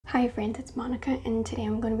Hi friends, it's Monica and today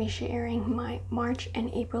I'm going to be sharing my March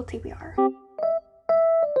and April TBR.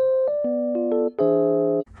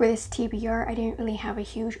 For this TBR, I didn't really have a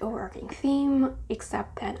huge overarching theme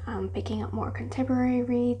except that I'm picking up more contemporary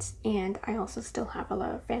reads and I also still have a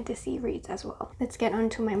lot of fantasy reads as well. Let's get on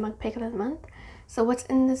to my mug pick of the month. So what's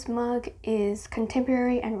in this mug is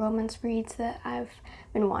contemporary and romance reads that I've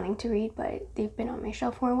been wanting to read but they've been on my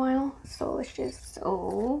shelf for a while. So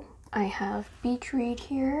I have Beach Read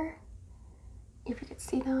here, if you could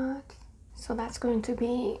see that. So that's going to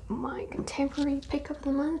be my contemporary pick of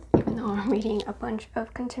the month, even though I'm reading a bunch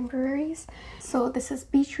of contemporaries. So this is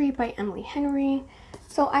Beach Read by Emily Henry.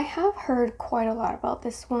 So I have heard quite a lot about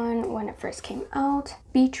this one when it first came out.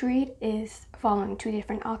 Beach Read is following two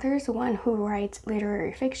different authors, one who writes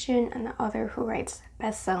literary fiction and the other who writes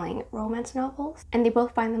best-selling romance novels. And they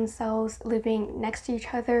both find themselves living next to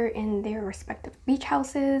each other in their respective beach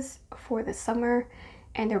houses for the summer,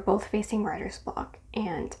 and they're both facing writer's block.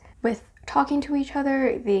 And with talking to each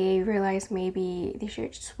other, they realize maybe they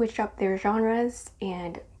should switch up their genres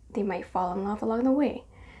and they might fall in love along the way.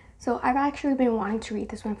 So I've actually been wanting to read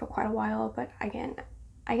this one for quite a while, but again,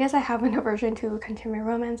 I guess I have an aversion to contemporary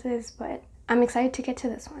romances, but I'm excited to get to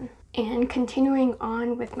this one. And continuing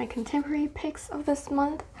on with my contemporary picks of this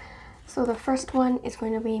month, so the first one is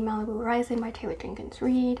going to be Malibu Rising by Jenkins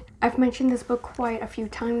Reid. I've mentioned this book quite a few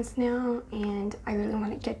times now and I really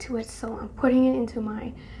want to get to it, so I'm putting it into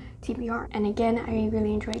my TBR. And again, I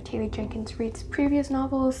really enjoyed Jenkins Reid's previous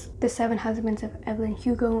novels, The Seven Husbands of Evelyn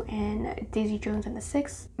Hugo and Daisy Jones and the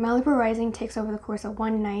Six. Malibu Rising takes over the course of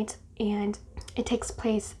one night and it takes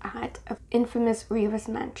place at an infamous Rivas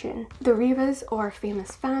mansion. The Rivas are a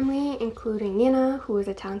famous family, including Nina, who is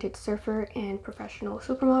a talented surfer and professional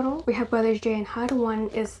supermodel. We have brothers Jay and Hud. One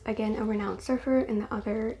is again a renowned surfer and the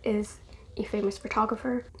other is a famous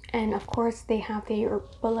photographer. And of course, they have their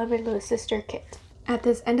beloved little sister, Kit. At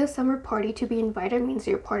this end of summer party, to be invited means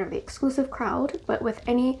you're part of the exclusive crowd, but with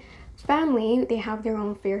any family, they have their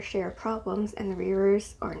own fair share of problems, and the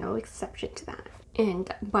Rivers are no exception to that.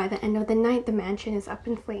 And by the end of the night, the mansion is up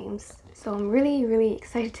in flames. So I'm really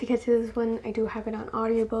excited to get to this one. I do have it on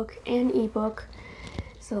audiobook and ebook,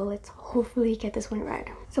 so let's hopefully get this one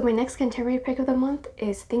read. So my next contemporary pick of the month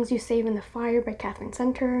is Things You Save in the Fire by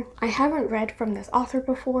Katherine. I haven't read from this author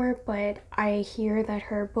before, but I hear that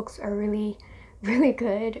her books are really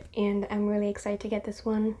good and I'm really excited to get this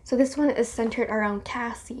one. So this one is centered around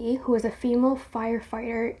Cassie, who is a female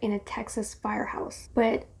firefighter in a Texas firehouse,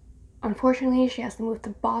 but unfortunately she has to move to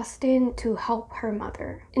Boston to help her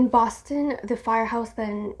mother. In Boston, the firehouse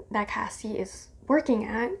that Cassie is working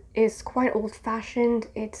at is quite old-fashioned.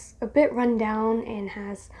 It's a bit run down and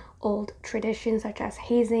has old traditions such as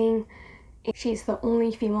hazing. She's the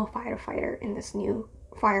only female firefighter in this new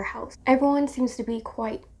firehouse. Everyone seems to be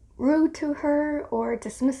quite rude to her or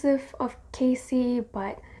dismissive of Casey,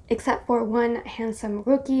 but except for one handsome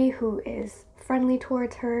rookie who is friendly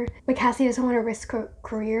towards her. But Cassie doesn't want to risk her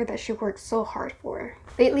career that she worked so hard for.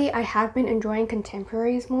 Lately, I have been enjoying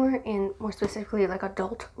contemporaries more, and more specifically like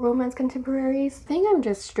adult romance contemporaries. I think I'm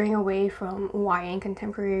just straying away from YA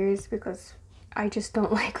contemporaries because I just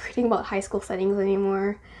don't like reading about high school settings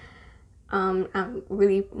anymore. I'm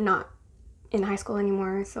really not in high school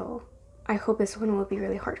anymore, so I hope this one will be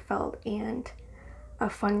really heartfelt and a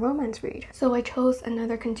fun romance read. So I chose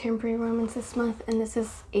another contemporary romance this month, and this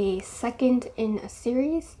is a second in a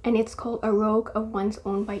series, and it's called A Rogue of One's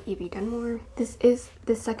Own by Evie Dunmore. This is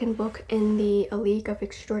the second book in the A League of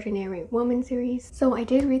Extraordinary Women series. So I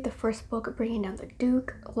did read the first book, Bringing Down the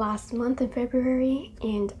Duke, last month in February,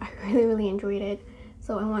 and I really enjoyed it.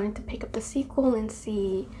 So I wanted to pick up the sequel and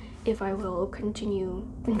see if I will continue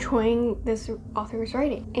enjoying this author's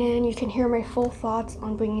writing. And you can hear my full thoughts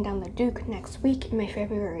on Bringing Down the Duke next week in my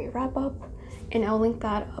February wrap-up, and I'll link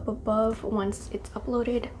that up above once it's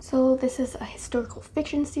uploaded. So this is a historical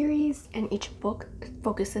fiction series, and each book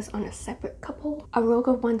focuses on a separate couple. A Rogue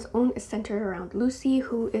of One's Own is centered around Lucy,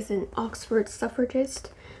 who is an Oxford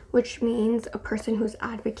suffragist, which means a person who's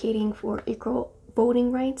advocating for equal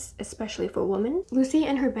voting rights, especially for women. Lucy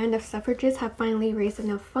and her band of suffragists have finally raised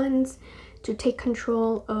enough funds to take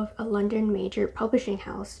control of a London major publishing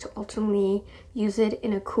house to ultimately use it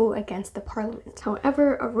in a coup against the parliament.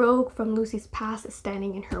 However, a rogue from Lucy's past is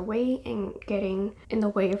standing in her way and getting in the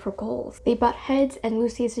way of her goals. They butt heads, and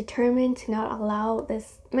Lucy is determined to not allow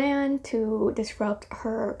this man to disrupt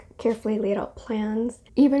her carefully laid out plans,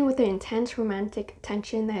 even with the intense romantic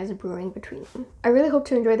tension that is brewing between them. I really hope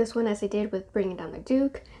to enjoy this one as I did with Bringing Down the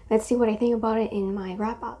Duke. Let's see what I think about it in my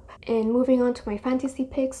wrap-up. And moving on to my fantasy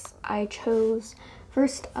picks, I chose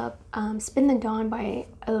First up, Spin the Dawn by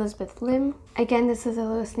Elizabeth Lim. Again, this is a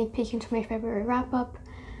little sneak peek into my February wrap-up,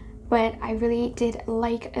 but I really did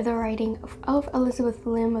like the writing of Elizabeth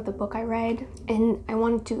Lim of the book I read, and I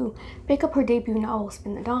wanted to pick up her debut novel,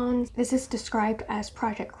 Spin the Dawn. This is described as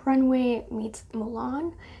Project Runway meets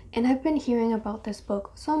Mulan, and I've been hearing about this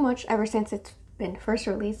book so much ever since it's been first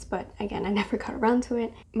released, but again, I never got around to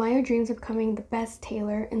it. Maya dreams of becoming the best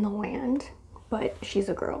tailor in the land, but she's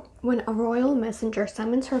a girl. When a royal messenger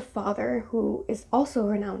summons her father, who is also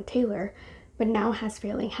a renowned tailor, but now has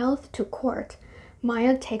failing health, to court,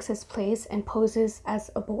 Maya takes his place and poses as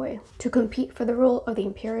a boy to compete for the role of the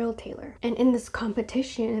imperial tailor. And in this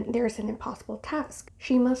competition, there's an impossible task.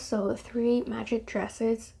 She must sew 3 magic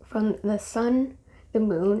dresses from the sun, the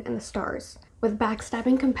moon, and the stars. With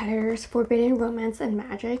backstabbing competitors, forbidden romance, and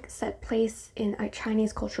magic set place in a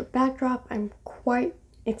Chinese cultural backdrop, I'm quite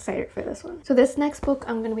excited for this one. So this next book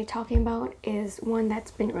I'm going to be talking about is one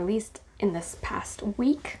that's been released in this past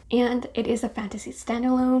week, and it is a fantasy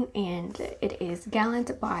standalone, and it is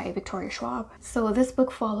Gallant by Victoria Schwab. So this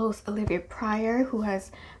book follows Olivia Pryor, who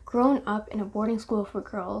has grown up in a boarding school for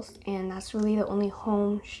girls, and that's really the only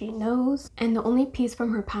home she knows, and the only piece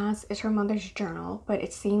from her past is her mother's journal, but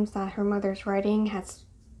it seems that her mother's writing has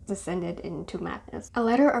descended into madness. A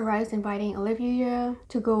letter arrives inviting Olivia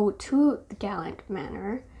to go to the Gallant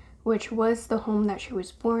Manor, which was the home that she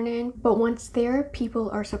was born in, but once there,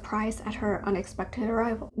 people are surprised at her unexpected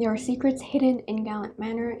arrival. There are secrets hidden in Gallant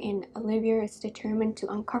Manor, and Olivia is determined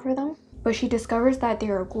to uncover them. But she discovers that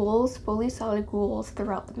there are ghouls, fully solid ghouls,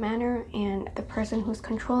 throughout the manor, and the person who's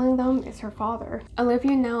controlling them is her father.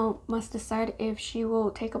 Olivia now must decide if she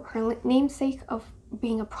will take up her namesake of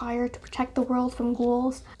being a prior to protect the world from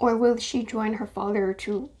ghouls, or will she join her father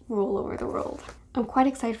to rule over the world. I'm quite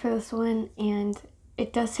excited for this one, and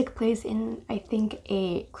it does take place in, I think,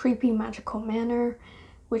 a creepy magical manor,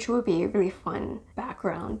 which will be a really fun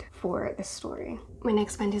background for the story. My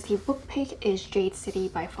next fantasy book pick is Jade City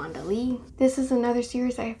by Fonda Lee. This is another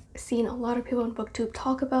series I've seen a lot of people on BookTube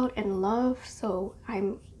talk about and love, so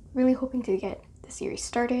I'm really hoping to get the series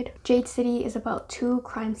started. Jade City is about 2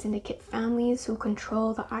 crime syndicate families who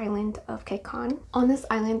control the island of Kekon. On this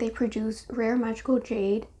island, they produce rare magical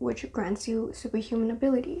jade, which grants you superhuman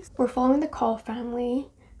abilities. We're following the Call family,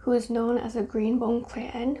 who is known as a Greenbone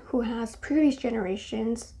clan, who has previous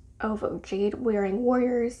generations of jade wearing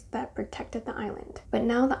warriors that protected the island. But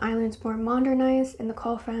now the island's more modernized, and the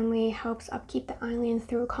Call family helps upkeep the island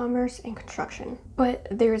through commerce and construction. But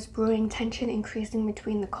there's brewing tension increasing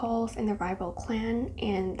between the Calls and the rival clan,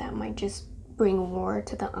 and that might just bring war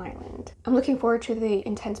to the island. I'm looking forward to the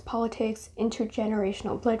intense politics,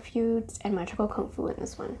 intergenerational blood feuds, and magical kung fu in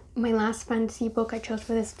this one. My last fantasy book I chose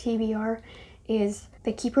for this TBR is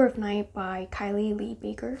The Keeper of Night by Kylie Lee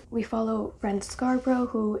Baker. We follow Ren Scarborough,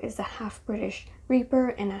 who is a half-British Reaper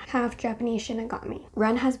and a half-Japanese Shinigami.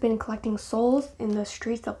 Ren has been collecting souls in the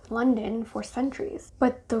streets of London for centuries,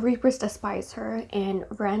 but the Reapers despise her, and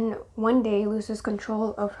Ren one day loses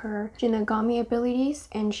control of her Shinigami abilities,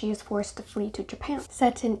 and she is forced to flee to Japan.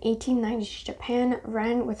 Set in 1890s Japan,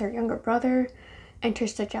 Ren, with her younger brother,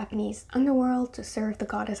 enters the Japanese underworld to serve the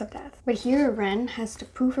goddess of death. But here, Ren has to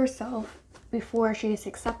prove herself before she is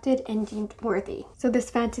accepted and deemed worthy. So this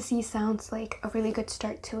fantasy sounds like a really good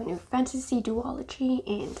start to a new fantasy duology,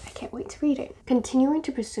 and I can't wait to read it. Continuing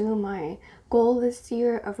to pursue my goal this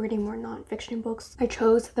year of reading more non-fiction books, I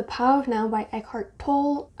chose The Power of Now by Eckhart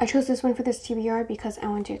Tolle. I chose this one for this TBR because I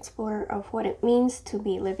want to explore of what it means to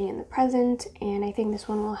be living in the present, and I think this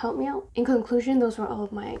one will help me out. In conclusion, those were all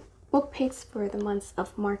of my book picks for the months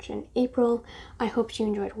of March and April. I hope you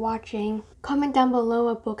enjoyed watching. Comment down below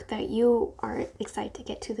a book that you are excited to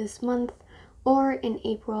get to this month or in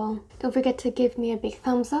April. Don't forget to give me a big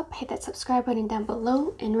thumbs up, hit that subscribe button down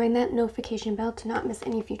below, and ring that notification bell to not miss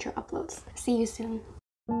any future uploads. See you soon.